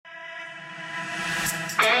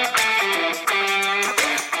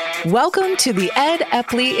Welcome to the Ed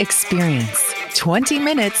Epley Experience. 20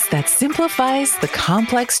 minutes that simplifies the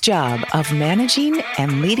complex job of managing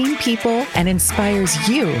and leading people and inspires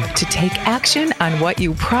you to take action on what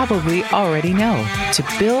you probably already know to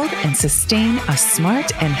build and sustain a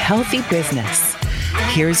smart and healthy business.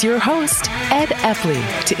 Here's your host, Ed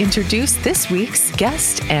Epley, to introduce this week's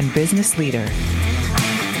guest and business leader.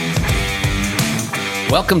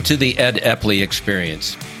 Welcome to the Ed Epley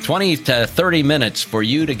Experience. 20 to 30 minutes for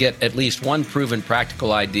you to get at least one proven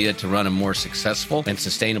practical idea to run a more successful and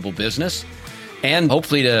sustainable business, and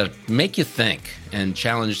hopefully to make you think and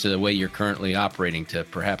challenge the way you're currently operating to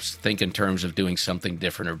perhaps think in terms of doing something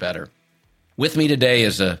different or better. With me today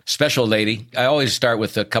is a special lady. I always start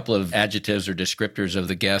with a couple of adjectives or descriptors of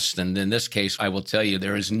the guest, and in this case, I will tell you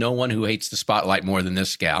there is no one who hates the spotlight more than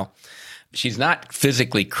this gal. She's not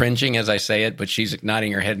physically cringing as I say it, but she's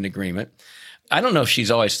nodding her head in agreement. I don't know if she's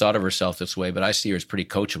always thought of herself this way, but I see her as pretty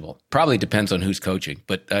coachable. Probably depends on who's coaching,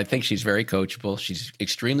 but I think she's very coachable. She's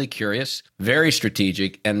extremely curious, very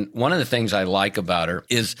strategic. And one of the things I like about her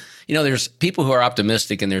is, there's people who are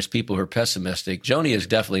optimistic and there's people who are pessimistic. Joni is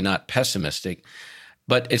definitely not pessimistic,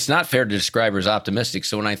 but it's not fair to describe her as optimistic.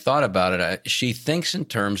 So when I thought about it, she thinks in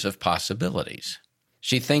terms of possibilities.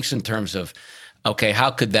 She thinks in terms of, okay, how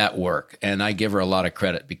could that work? And I give her a lot of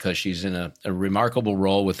credit because she's in a remarkable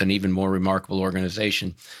role with an even more remarkable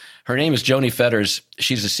organization. Her name is Joni Fedders.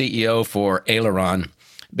 She's the CEO for Aileron,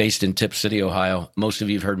 based in Tip City, Ohio. Most of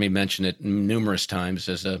you have heard me mention it numerous times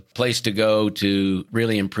as a place to go to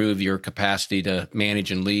really improve your capacity to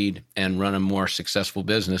manage and lead and run a more successful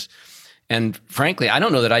business. And frankly, I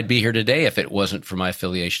don't know that I'd be here today if it wasn't for my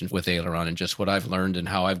affiliation with Aileron and just what I've learned and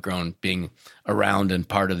how I've grown being around and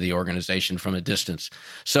part of the organization from a distance.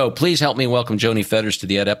 So please help me welcome Joni Fedders to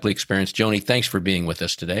the Ed Epley Experience. Joni, thanks for being with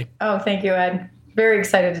us today. Oh, thank you, Ed. Very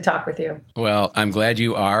excited to talk with you. Well, I'm glad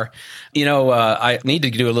you are. I need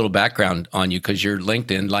to do a little background on you because your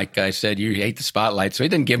LinkedIn, like I said, you hate the spotlight, so it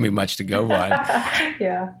didn't give me much to go by.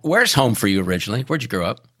 Yeah. Where's home for you originally? Where'd you grow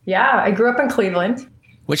up? Yeah, I grew up in Cleveland.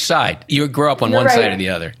 Which side? You grew up on one side or the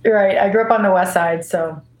other? You're right. I grew up on the west side,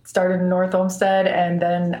 so started in North Olmsted, and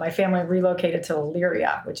then my family relocated to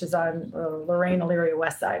Elyria, which is on Lorain-Elyria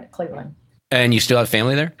west side, Cleveland. And you still have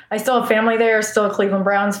family there? I still have family there, still a Cleveland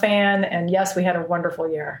Browns fan, and yes, we had a wonderful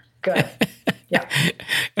year. Good. Yeah.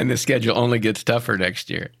 And the schedule only gets tougher next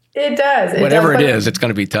year. It does. Whatever it is, it's going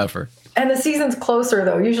to be tougher. And the season's closer,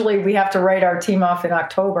 though. Usually we have to write our team off in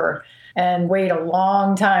October and wait a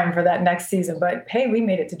long time for that next season. But hey, we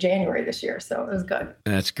made it to January this year, so it was good.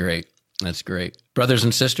 That's great. That's great. Brothers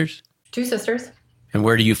and sisters? 2 sisters. And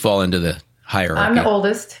where do you fall into the hierarchy? I'm the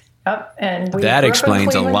oldest. Yep. And that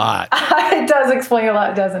explains a lot. It does explain a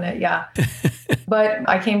lot, doesn't it? Yeah. But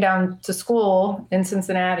I came down to school in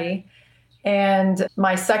Cincinnati, and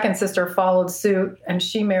my second sister followed suit, and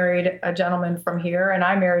she married a gentleman from here, and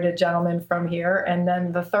I married a gentleman from here. And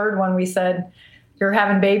then the third one, we said, you're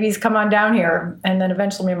having babies, come on down here. And then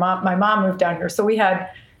eventually my mom moved down here. So we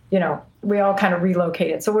had, we all kind of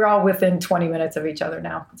relocated. So we're all within 20 minutes of each other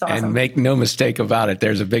now. It's awesome. And make no mistake about it,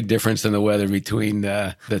 there's a big difference in the weather between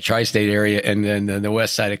the tri-state area and then the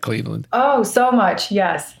west side of Cleveland. Oh, so much.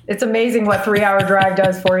 Yes. It's amazing what 3-hour drive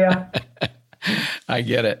does for you. I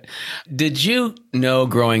get it. Did you know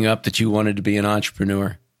growing up that you wanted to be an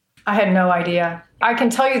entrepreneur? I had no idea. I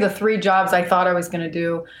can tell you the 3 jobs I thought I was going to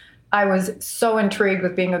do. I was so intrigued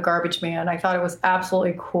with being a garbage man. I thought it was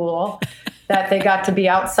absolutely cool that they got to be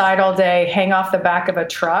outside all day, hang off the back of a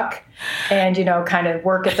truck, and, kind of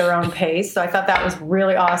work at their own pace. So I thought that was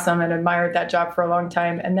really awesome and admired that job for a long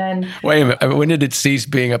time. And then... Wait a minute. When did it cease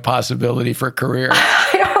being a possibility for a career?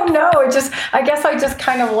 I don't know. I guess I just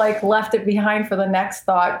kind of left it behind for the next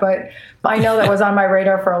thought. But I know that was on my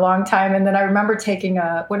radar for a long time. And then I remember taking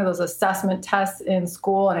one of those assessment tests in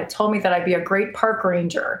school, and it told me that I'd be a great park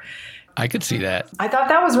ranger. I could see that. I thought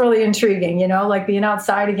that was really intriguing, being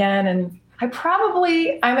outside again. And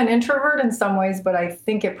I'm an introvert in some ways, but I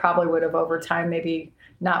think it probably would have over time maybe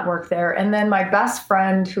not worked there. And then my best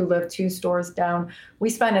friend who lived 2 stores down, we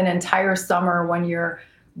spent an entire summer one year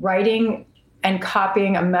writing and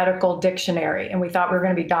copying a medical dictionary. And we thought we were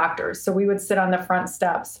going to be doctors. So we would sit on the front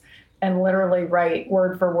steps and literally write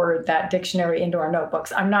word for word that dictionary into our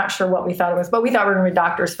notebooks. I'm not sure what we thought it was, but we thought we were going to be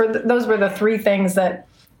doctors. Those were the 3 things that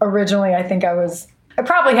originally I think I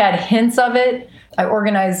probably had hints of it. I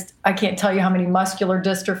organized, I can't tell you how many muscular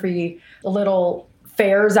dystrophy little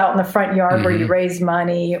fairs out in the front yard where you raise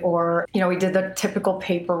money, or, we did the typical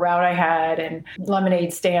paper route I had and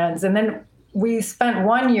lemonade stands. And then we spent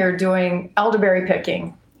 1 year doing elderberry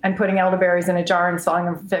picking and putting elderberries in a jar and selling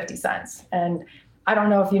them for 50 cents. And I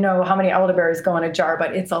don't know if you know how many elderberries go in a jar,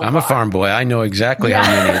 but it's a lot. I'm a farm boy. I know exactly how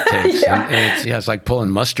many it takes. Yeah. And it's like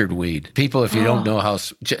pulling mustard weed. People, if you don't know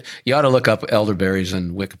you ought to look up elderberries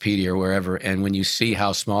on Wikipedia or wherever. And when you see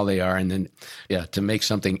how small they are, and then, to make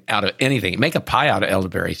something out of anything, make a pie out of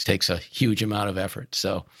elderberries takes a huge amount of effort.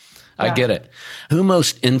 So I get it. Who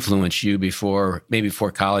most influenced you before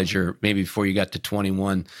college or maybe before you got to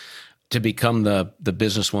 21 to become the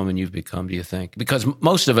businesswoman you've become, do you think? Because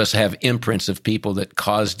most of us have imprints of people that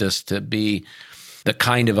caused us to be the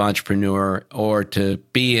kind of entrepreneur or to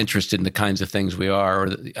be interested in the kinds of things we are.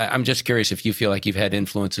 I'm just curious if you feel like you've had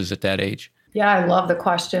influences at that age. Yeah, I love the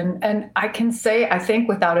question. And I can say, I think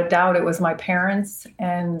without a doubt, it was my parents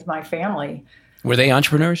and my family. Were they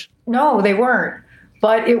entrepreneurs? No, they weren't.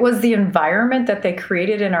 But it was the environment that they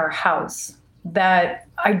created in our house that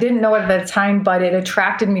I didn't know at the time, but it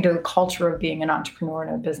attracted me to the culture of being an entrepreneur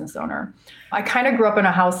and a business owner. I kind of grew up in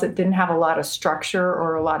a house that didn't have a lot of structure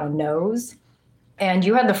or a lot of no's. And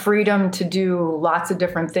you had the freedom to do lots of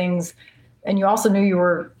different things. And you also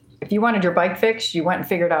knew if you wanted your bike fixed, you went and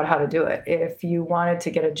figured out how to do it. If you wanted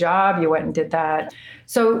to get a job, you went and did that.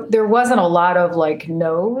 So there wasn't a lot of like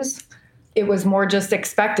no's. It was more just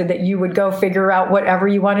expected that you would go figure out whatever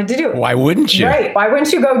you wanted to do. Why wouldn't you? Right. Why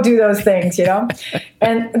wouldn't you go do those things,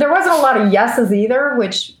 And there wasn't a lot of yeses either,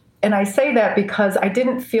 and I say that because I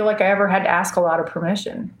didn't feel like I ever had to ask a lot of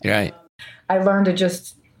permission. Right. I learned to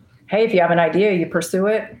just, hey, if you have an idea, you pursue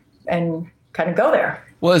it and kind of go there.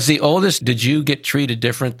 Well, as the oldest, did you get treated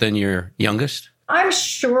different than your youngest? I'm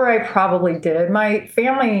sure I probably did. My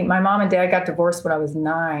family, my mom and dad got divorced when I was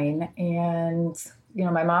 9, and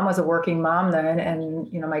my mom was a working mom then, and,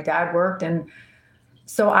 my dad worked. And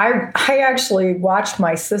so I actually watched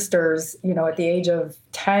my sisters, at the age of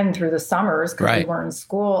 10 through the summers because we weren't in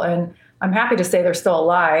school. And I'm happy to say they're still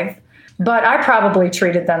alive, but I probably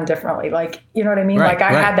treated them differently. Like, you know what I mean? Right,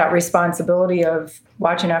 I had that responsibility of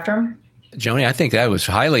watching after them. Joni, I think that was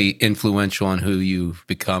highly influential on who you've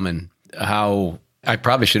become and how I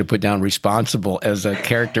probably should have put down responsible as a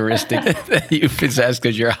characteristic that you possess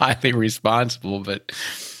because you're highly responsible, but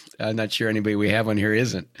I'm not sure anybody we have on here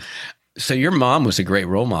isn't. So your mom was a great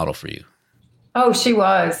role model for you. Oh, she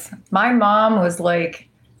was. My mom was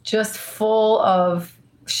just full of,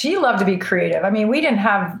 she loved to be creative. I mean, we didn't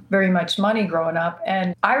have very much money growing up.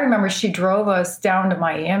 And I remember she drove us down to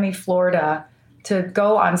Miami, Florida to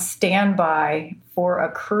go on standby for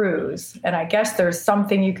a cruise. And I guess there's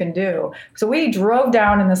something you can do. So we drove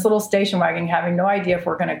down in this little station wagon, having no idea if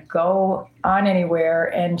we're going to go on anywhere.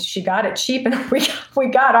 And she got it cheap and we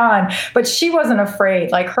got on, but she wasn't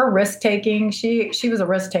afraid. Her risk taking, she was a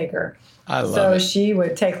risk taker. I love it. So she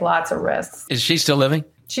would take lots of risks. Is she still living?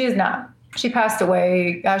 She is not. She passed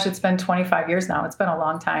away. Gosh, it's been 25 years now. It's been a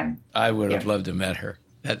long time. I would have loved to have met her.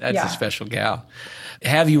 That's a special gal.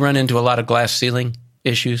 Have you run into a lot of glass ceiling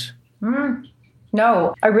issues?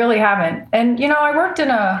 No, I really haven't. And, I worked in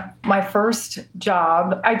my first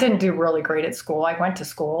job. I didn't do really great at school. I went to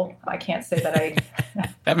school. I can't say that I...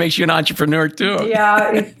 That makes you an entrepreneur too.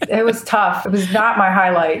 Yeah, it was tough. It was not my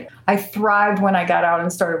highlight. I thrived when I got out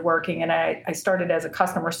and started working. And I started as a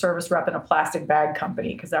customer service rep in a plastic bag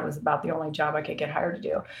company because that was about the only job I could get hired to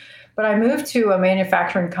do. But I moved to a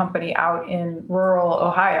manufacturing company out in rural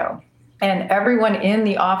Ohio. And everyone in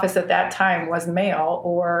the office at that time was male,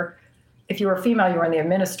 or if you were female, you were in the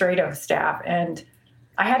administrative staff. And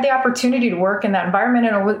I had the opportunity to work in that environment,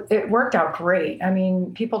 and it worked out great. I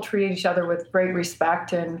mean, people treated each other with great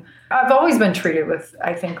respect. And I've always been treated with,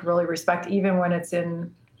 I think, really respect, even when it's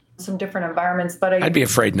in some different environments. But I'd be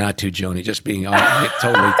afraid not to, Joni, just being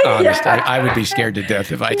totally honest. Yeah. I would be scared to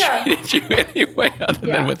death if I treated you anyway, other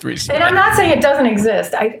than with respect. And I'm not saying it doesn't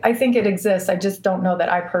exist. I think it exists. I just don't know that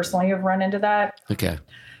I personally have run into that. Okay.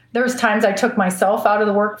 There's times I took myself out of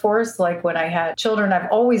the workforce, like when I had children.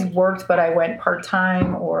 I've always worked, but I went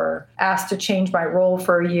part-time or asked to change my role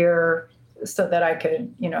for a year so that I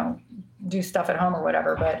could, do stuff at home or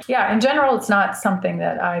whatever. But yeah, in general, it's not something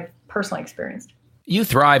that I've personally experienced. You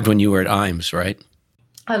thrived when you were at IAMS, right?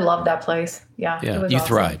 I loved that place. Yeah. Yeah, it was you awesome.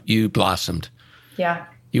 thrived. You blossomed. Yeah.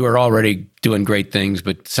 You were already doing great things,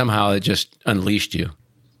 but somehow it just unleashed you.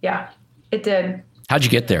 Yeah, it did. How'd you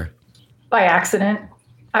get there? By accident.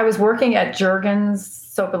 I was working at Jergens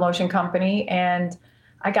Soap and Lotion Company, and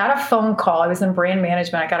I got a phone call. I was in brand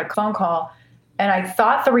management. I got a phone call, and I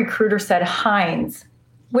thought the recruiter said Heinz,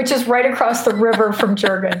 which is right across the river from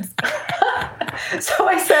Jergens. So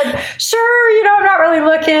I said, sure, I'm not really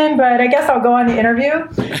looking, but I guess I'll go on the interview.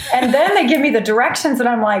 And then they give me the directions and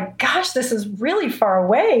I'm like, gosh, this is really far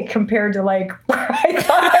away compared to like where I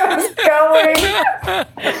thought I was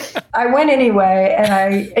going. I went anyway, and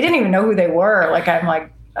I didn't even know who they were. Like, I'm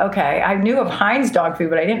like, okay, I knew of Heinz dog food,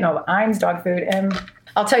 but I didn't know of IAMS dog food. And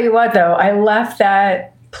I'll tell you what, though, I left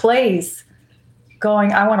that place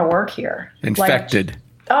going, I want to work here. Infected. Like,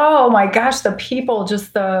 oh my gosh, the people,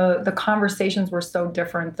 just the conversations were so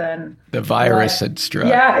different than the virus had struck.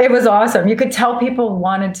 Yeah, it was awesome. You could tell people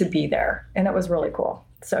wanted to be there, and it was really cool.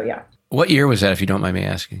 So yeah. What year was that, if you don't mind me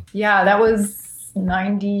asking? Yeah, that was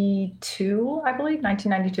 92, I believe,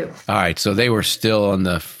 1992. All right, so they were still on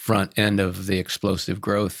the front end of the explosive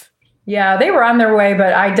growth. Yeah, they were on their way,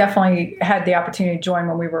 but I definitely had the opportunity to join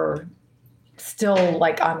when we were still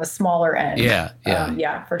like on the smaller end. Yeah,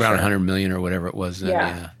 for around sure. 100 million or whatever it was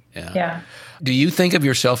then. Yeah. Do you think of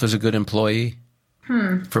yourself as a good employee?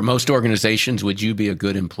 For most organizations, would you be a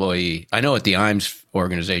good employee? I know at the IAMS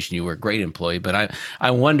organization you were a great employee, but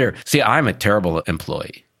I wonder, see, I'm a terrible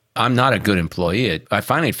employee. I'm not a good employee. I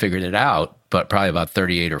finally figured it out, but probably about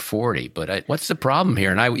 38 or 40. But what's the problem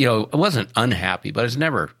here? And I wasn't unhappy, but I was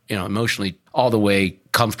never, emotionally all the way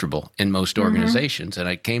comfortable in most organizations. And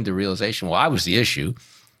I came to the realization, well, I was the issue.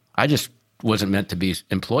 I just wasn't meant to be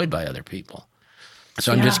employed by other people.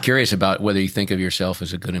 So I'm just curious about whether you think of yourself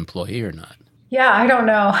as a good employee or not. Yeah, I don't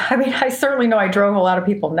know. I mean, I certainly know I drove a lot of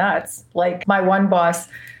people nuts. Like my one boss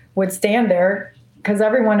would stand there because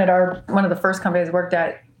everyone at one of the first companies I worked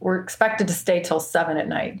at were expected to stay till 7 at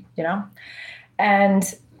night, And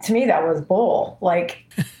to me, that was bull. Like,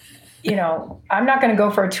 I'm not going to go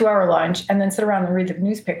for a 2-hour lunch and then sit around and read the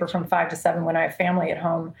newspaper from 5 to 7 when I have family at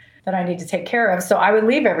home that I need to take care of. So I would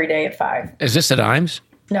leave every day at 5. Is this at IAMS?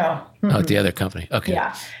 No. Oh, at the other company. Okay.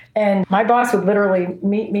 Yeah. And my boss would literally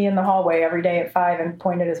meet me in the hallway every day at 5 and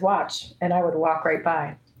point at his watch, and I would walk right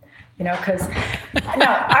by. Because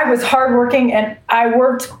I was hardworking and I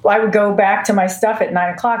would go back to my stuff at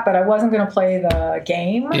 9 o'clock, but I wasn't going to play the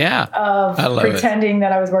game of pretending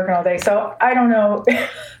that I was working all day. So I don't know.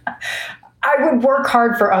 I would work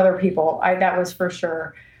hard for other people. That was for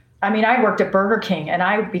sure. I mean, I worked at Burger King and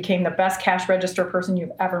I became the best cash register person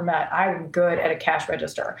you've ever met. I'm good at a cash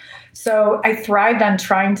register. So I thrived on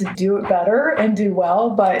trying to do it better and do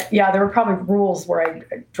well. But yeah, there were probably rules where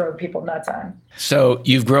I drove people nuts on. So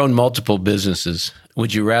you've grown multiple businesses.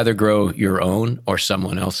 Would you rather grow your own or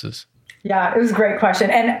someone else's? Yeah, it was a great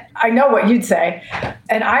question. And I know what you'd say.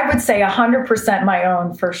 And I would say 100% my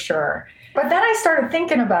own for sure. But then I started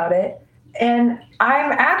thinking about it, and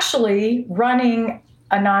I'm actually running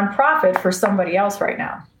a nonprofit for somebody else right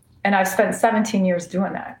now. And I've spent 17 years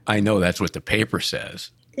doing that. I know that's what the paper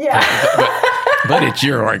says. Yeah. but it's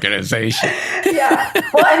your organization. Yeah.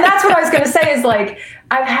 Well, and that's what I was going to say is like,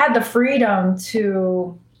 I've had the freedom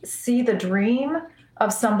to see the dream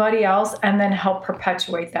of somebody else and then help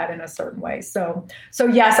perpetuate that in a certain way. So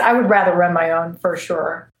yes, I would rather run my own for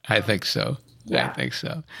sure. I think so. Yeah. I think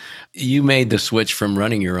so. You made the switch from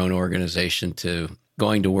running your own organization to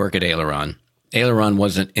going to work at Aileron. Aileron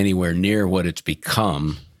wasn't anywhere near what it's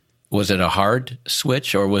become. Was it a hard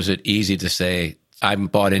switch, or was it easy to say, I'm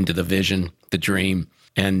bought into the vision, the dream,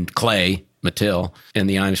 and Clay, Mathile, and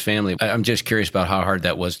the IAMS family? I'm just curious about how hard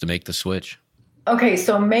that was to make the switch. Okay,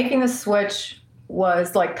 so making the switch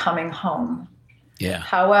was like coming home. Yeah.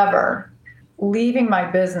 However, leaving my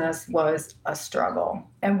business was a struggle.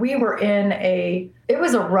 And we were it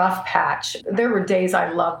was a rough patch. There were days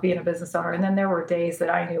I loved being a business owner, and then there were days that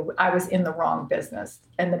I knew I was in the wrong business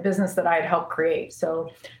and the business that I had helped create.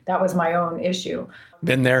 So that was my own issue.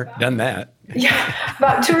 Been there, done that. Yeah,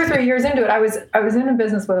 about 2 or 3 years into it, I was in a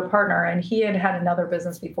business with a partner, and he had another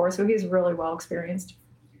business before, so he's really well experienced.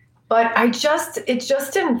 But it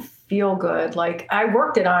just didn't feel good. Like I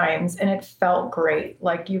worked at IAMS, and it felt great.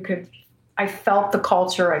 Like I felt the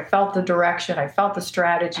culture, I felt the direction, I felt the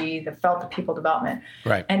strategy, I felt the people development.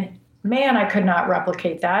 Right. And man, I could not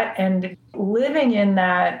replicate that. And living in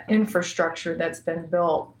that infrastructure that's been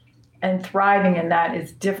built and thriving in that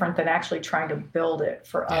is different than actually trying to build it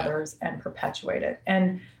for others and perpetuate it.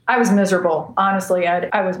 And I was miserable. Honestly,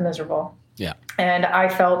 I was miserable. Yeah. And I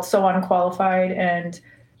felt so unqualified and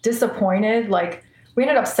disappointed. Like we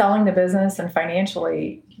ended up selling the business and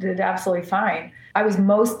financially did absolutely fine. I was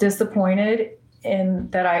most disappointed in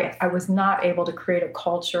that I was not able to create a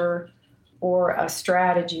culture or a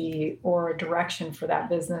strategy or a direction for that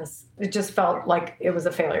business. It just felt like it was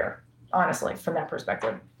a failure, honestly, from that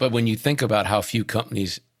perspective. But when you think about how few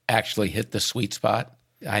companies actually hit the sweet spot,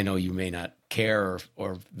 I know you may not care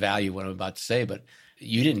or value what I'm about to say, but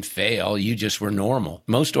you didn't fail. You just were normal.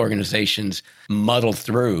 Most organizations muddle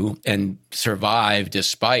through and survive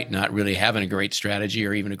despite not really having a great strategy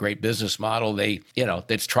or even a great business model.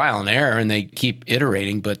 It's trial and error and they keep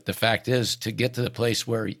iterating. But the fact is, to get to the place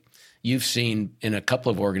where you've seen in a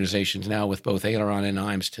couple of organizations now with both Aileron and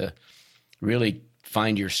IAMS to really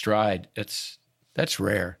find your stride, that's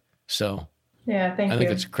rare. So yeah, thank you. I think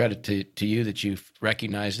it's a credit to you that you've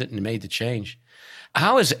recognized it and made the change.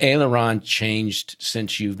 How has Aileron changed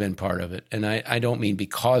since you've been part of it? And I don't mean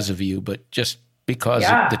because of you, but just because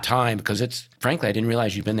of the time, because frankly, I didn't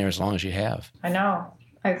realize you've been there as long as you have. I know.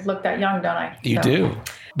 I look that young, don't I? You do.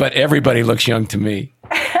 But everybody looks young to me.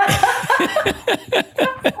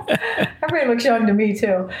 Everybody looks young to me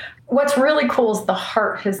too. What's really cool is the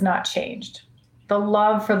heart has not changed. The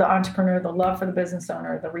love for the entrepreneur, the love for the business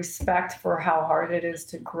owner, the respect for how hard it is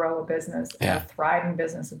to grow a business, a thriving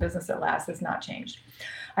business, a business that lasts has not changed.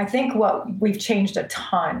 I think we've changed a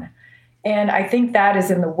ton. And I think that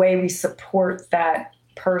is in the way we support that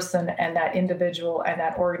person and that individual and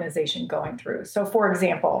that organization going through. So for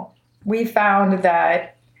example, we found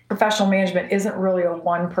that professional management isn't really a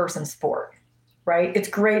one-person sport, right? It's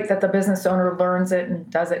great that the business owner learns it and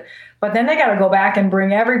does it, but then they got to go back and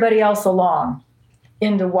bring everybody else along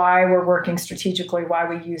into why we're working strategically, why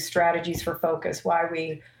we use strategies for focus, why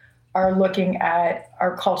we are looking at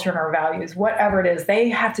our culture and our values, whatever it is, they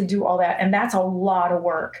have to do all that. And that's a lot of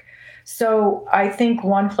work. So I think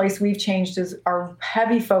one place we've changed is our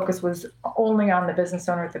heavy focus was only on the business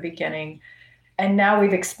owner at the beginning. And now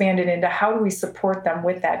we've expanded into how do we support them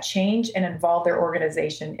with that change and involve their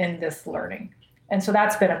organization in this learning. And so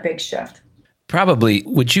that's been a big shift. Probably,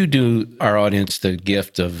 would you do our audience the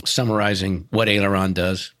gift of summarizing what Aileron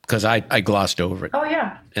does? Because I glossed over it. Oh,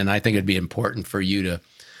 yeah. And I think it'd be important for you to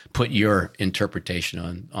put your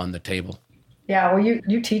interpretation on the table. Yeah, well,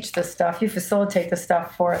 you teach this stuff. You facilitate this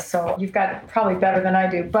stuff for us. So you've got it probably better than I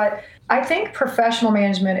do. But I think professional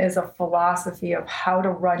management is a philosophy of how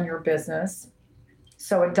to run your business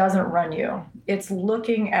so it doesn't run you. It's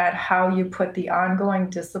looking at how you put the ongoing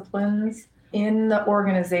disciplines in the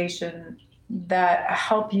organization that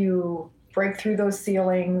help you break through those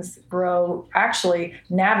ceilings, grow, actually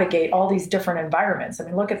navigate all these different environments. I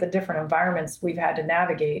mean, look at the different environments we've had to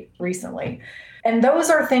navigate recently. And those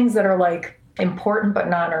are things that are like important but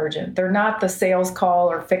non-urgent. They're not the sales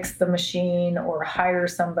call or fix the machine or hire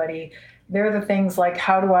somebody. They're the things like,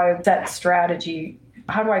 how do I set strategy?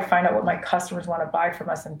 How do I find out what my customers want to buy from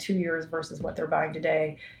us in 2 years versus what they're buying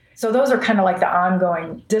today? So those are kind of like the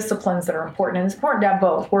ongoing disciplines that are important. And it's important to have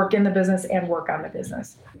both, work in the business and work on the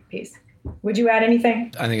business piece. Would you add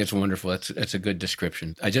anything? I think it's wonderful. That's a good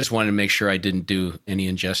description. I just wanted to make sure I didn't do any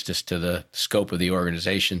injustice to the scope of the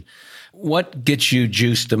organization. What gets you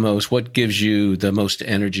juiced the most? What gives you the most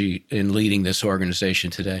energy in leading this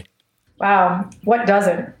organization today? Wow. What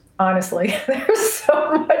doesn't? Honestly, there's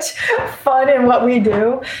so much fun in what we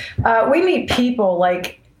do. We meet people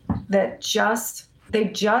like that they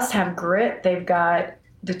just have grit. They've got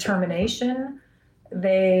determination.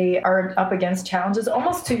 They are up against challenges,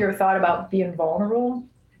 almost to your thought about being vulnerable.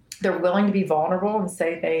 They're willing to be vulnerable and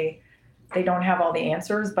say they don't have all the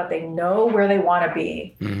answers, but they know where they want to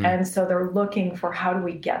be. Mm-hmm. And so they're looking for how do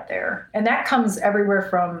we get there? And that comes everywhere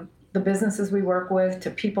from the businesses we work with to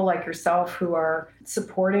people like yourself who are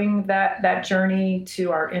supporting that journey,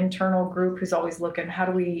 to our internal group who's always looking, how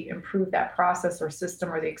do we improve that process or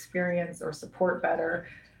system or the experience or support better?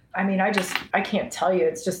 I mean, I can't tell you.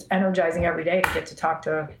 It's just energizing every day to get to talk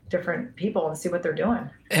to different people and see what they're doing.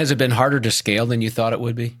 Has it been harder to scale than you thought it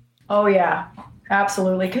would be? Oh, yeah,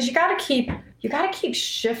 absolutely. Because you got to keep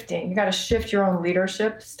shifting. You got to shift your own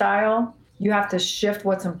leadership style. You have to shift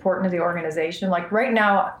what's important to the organization. Like right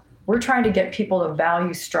now, we're trying to get people to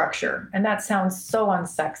value structure. And that sounds so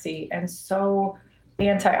unsexy and so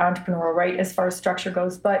anti-entrepreneurial, right, as far as structure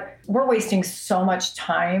goes. But we're wasting so much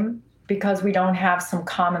time because we don't have some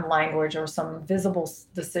common language or some visible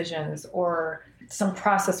decisions or some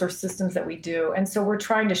process or systems that we do. And so we're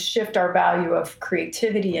trying to shift our value of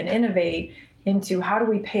creativity and innovate into how do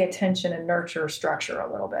we pay attention and nurture structure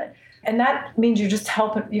a little bit. And that means you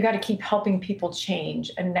got to keep helping people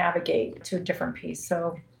change and navigate to a different piece.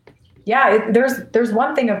 So yeah, there's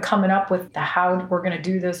one thing of coming up with the how we're going to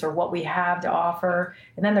do this or what we have to offer.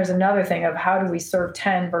 And then there's another thing of how do we serve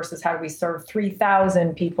 10 versus how do we serve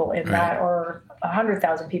 3,000 people in that or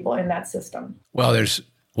 100,000 people in that system. Well, there's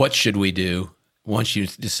what should we do? Once you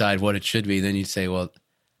decide what it should be, then you say, well,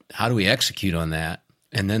 how do we execute on that?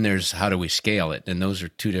 And then there's how do we scale it? And those are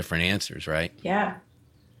two different answers, right? Yeah.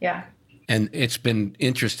 Yeah. And it's been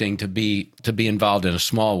interesting to be involved in a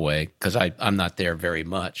small way, because I'm not there very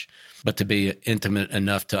much, but to be intimate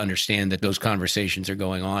enough to understand that those conversations are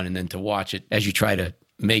going on, and then to watch it as you try to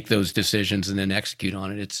make those decisions and then execute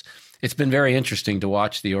on it. It's been very interesting to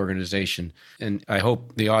watch the organization. And I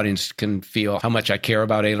hope the audience can feel how much I care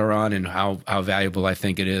about Aileron and how valuable I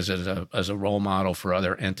think it is as a role model for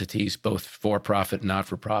other entities, both for-profit and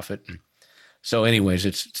not-for-profit. So anyways,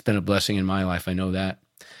 it's been a blessing in my life. I know that.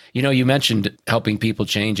 You mentioned helping people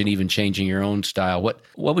change and even changing your own style. What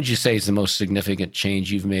would you say is the most significant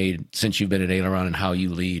change you've made since you've been at Aileron and how you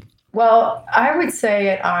lead? Well, I would say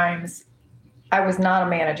at IAMS, I was not a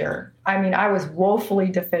manager. I mean, I was woefully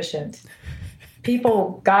deficient.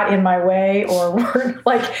 People got in my way, or were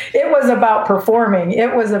like, it was about performing.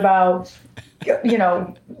 It was about,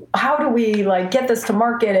 how do we get this to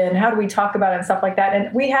market, and how do we talk about it and stuff like that.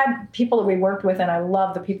 And we had people that we worked with, and I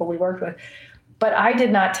love the people we worked with, but I did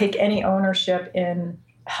not take any ownership in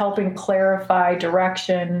helping clarify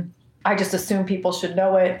direction. I just assumed people should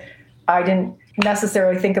know it. I didn't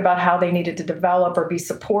necessarily think about how they needed to develop or be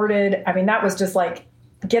supported. I mean, that was just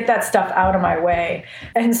get that stuff out of my way.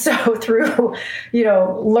 And so through,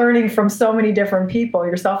 learning from so many different people,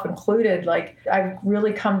 yourself included, I've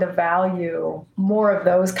really come to value more of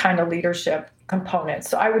those kind of leadership components.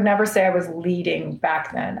 So I would never say I was leading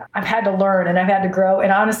back then. I've had to learn, and I've had to grow.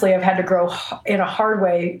 And honestly, I've had to grow in a hard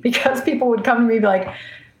way, because people would come to me and be like,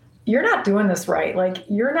 you're not doing this right.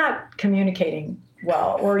 You're not communicating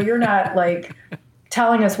well, or you're not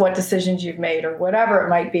telling us what decisions you've made, or whatever it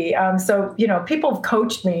might be. So people have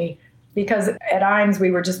coached me, because at IAMS,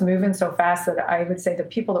 we were just moving so fast that I would say the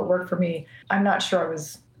people that worked for me, I'm not sure I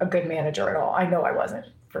was a good manager at all. I know I wasn't,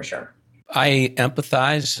 for sure. I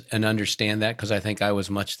empathize and understand that, because I think I was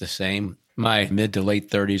much the same. My mid to late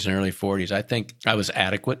 30s and early 40s, I think I was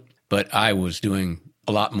adequate, but I was doing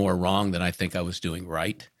a lot more wrong than I think I was doing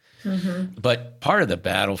right. Mm-hmm. But part of the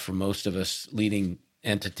battle for most of us leading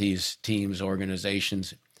entities, teams,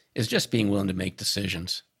 organizations, is just being willing to make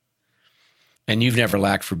decisions. And you've never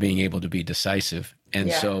lacked for being able to be decisive.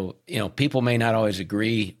 And so, people may not always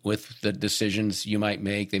agree with the decisions you might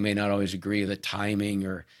make. They may not always agree with the timing,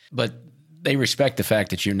 but they respect the fact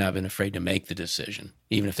that you've not been afraid to make the decision,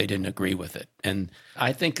 even if they didn't agree with it. And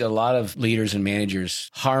I think a lot of leaders and managers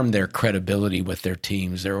harm their credibility with their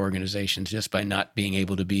teams, their organizations, just by not being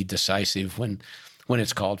able to be decisive when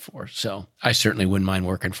it's called for. So I certainly wouldn't mind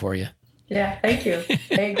working for you. Yeah, thank you.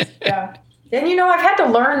 Thanks. Yeah. And, I've had to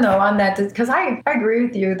learn, though, on that, because I agree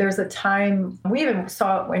with you. There's a time, we even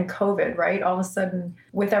saw it in COVID, right? All of a sudden,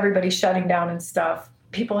 with everybody shutting down and stuff,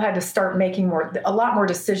 people had to start making a lot more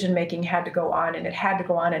decision-making had to go on, and it had to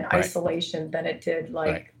go on in isolation than it did,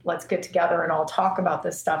 let's get together and all talk about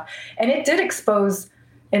this stuff. And it did expose,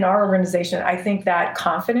 in our organization, I think, that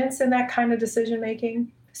confidence in that kind of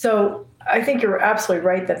decision-making. So I think you're absolutely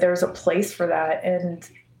right that there's a place for that, and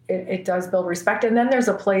it does build respect. And then there's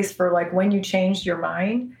a place for when you change your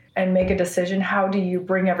mind and make a decision, how do you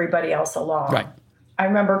bring everybody else along? Right. I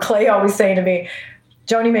remember Clay always saying to me,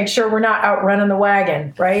 Joni, make sure we're not outrunning the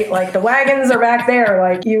wagon, right? The wagons are back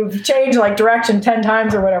there. You've changed direction 10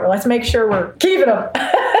 times or whatever. Let's make sure we're keeping them.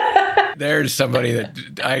 There's somebody that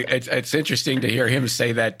it's interesting to hear him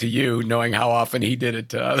say that to you, knowing how often he did it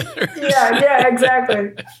to others. Yeah,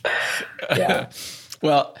 exactly. Yeah.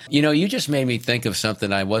 Well, you just made me think of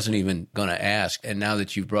something I wasn't even going to ask. And now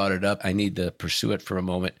that you brought it up, I need to pursue it for a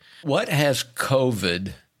moment. What has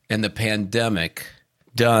COVID and the pandemic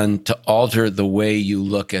done to alter the way you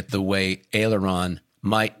look at the way Aileron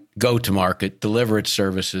might go to market, deliver its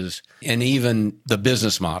services, and even the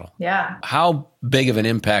business model? Yeah. How big of an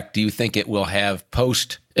impact do you think it will have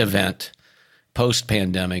post-event,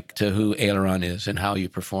 post-pandemic, to who Aileron is and how you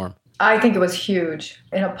perform? I think it was huge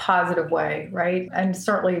in a positive way, right? And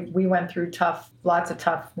certainly we went through lots of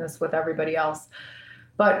toughness with everybody else.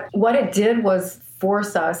 But what it did was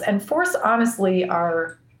force us, and force, honestly,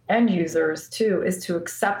 our end users too, is to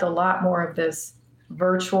accept a lot more of this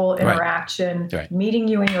virtual interaction, meeting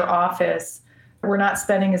you in your office. We're not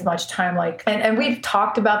spending as much time and we've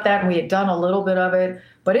talked about that, and we had done a little bit of it,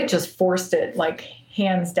 but it just forced it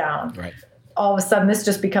hands down. Right. All of a sudden, this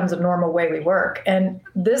just becomes a normal way we work. And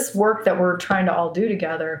this work that we're trying to all do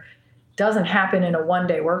together doesn't happen in a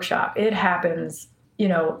one-day workshop. It happens,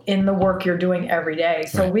 in the work you're doing every day.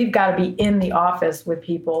 So we've got to be in the office with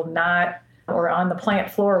people, or on the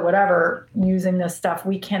plant floor or whatever, using this stuff.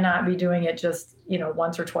 We cannot be doing it just,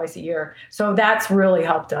 once or twice a year. So that's really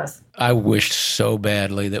helped us. I wish so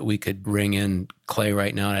badly that we could bring in Clay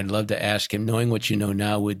right now. And I'd love to ask him, knowing what you know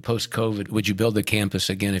now, post-COVID, would you build the campus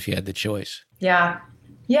again if you had the choice? Yeah.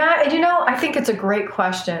 Yeah. And I think it's a great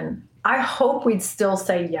question. I hope we'd still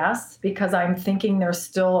say yes, because I'm thinking there's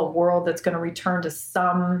still a world that's going to return to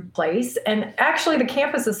some place. And actually, the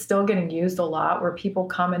campus is still getting used a lot, where people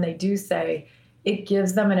come and they do say it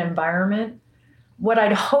gives them an environment. What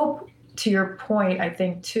I'd hope, to your point, I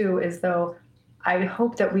think, too, is though, I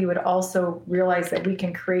hope that we would also realize that we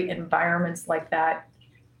can create environments like that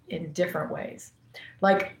in different ways.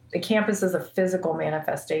 Like the campus is a physical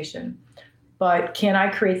manifestation, but can I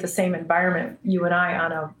create the same environment, you and I,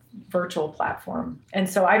 on a virtual platform? And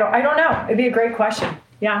so I don't know. It'd be a great question.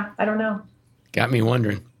 Yeah, I don't know. Got me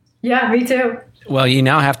wondering. Yeah, me too. Well, you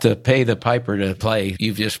now have to pay the piper to play.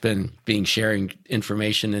 You've just been sharing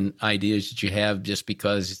information and ideas that you have just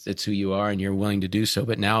because it's who you are and you're willing to do so.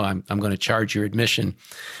 But now I'm going to charge your admission.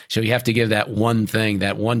 So you have to give that one thing,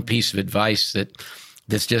 that one piece of advice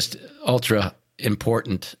that's just ultra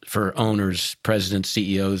important for owners, presidents,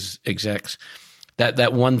 CEOs, execs.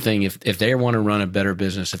 That one thing, if they want to run a better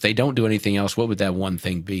business, if they don't do anything else, what would that one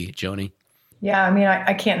thing be, Joni? Yeah, I mean,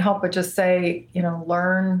 I can't help but just say,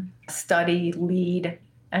 learn, study, lead,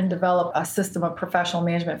 and develop a system of professional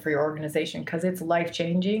management for your organization, because it's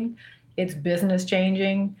life-changing, it's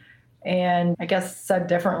business-changing, and I guess said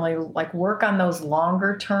differently, like work on those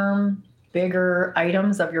longer-term, bigger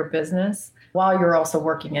items of your business while you're also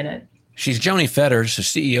working in it. She's Joni Fedders, the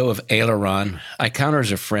CEO of Aileron. I count her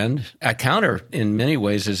as a friend. I count her in many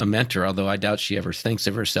ways as a mentor, although I doubt she ever thinks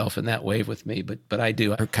of herself in that way with me, but I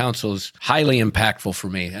do. Her counsel is highly impactful for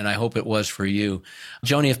me, and I hope it was for you.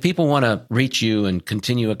 Joni, if people want to reach you and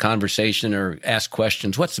continue a conversation or ask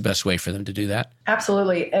questions, what's the best way for them to do that?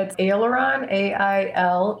 Absolutely. It's Aileron,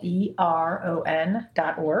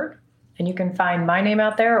 AILERON.org. And you can find my name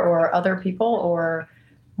out there or other people or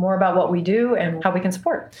more about what we do and how we can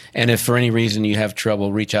support. And if for any reason you have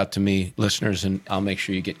trouble, reach out to me, listeners, and I'll make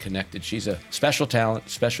sure you get connected. She's a special talent,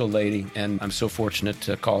 special lady, and I'm so fortunate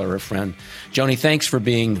to call her a friend. Joni, thanks for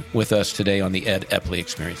being with us today on the Ed Epley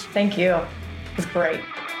Experience. Thank you. It was great.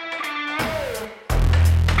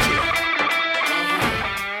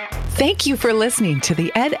 Thank you for listening to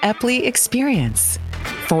the Ed Epley Experience.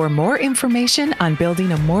 For more information on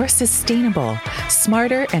building a more sustainable,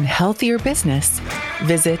 smarter, and healthier business,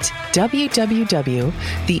 visit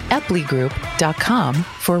www.theepleygroup.com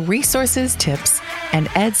for resources, tips, and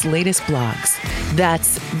Ed's latest blogs.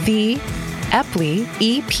 That's the Epley,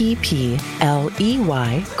 EPPLEY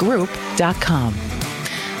group.com.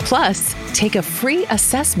 Plus, take a free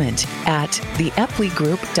assessment at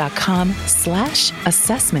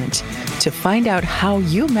theepleygroup.com/assessment to find out how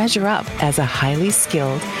you measure up as a highly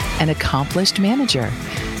skilled and accomplished manager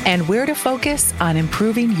and where to focus on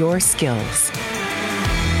improving your skills.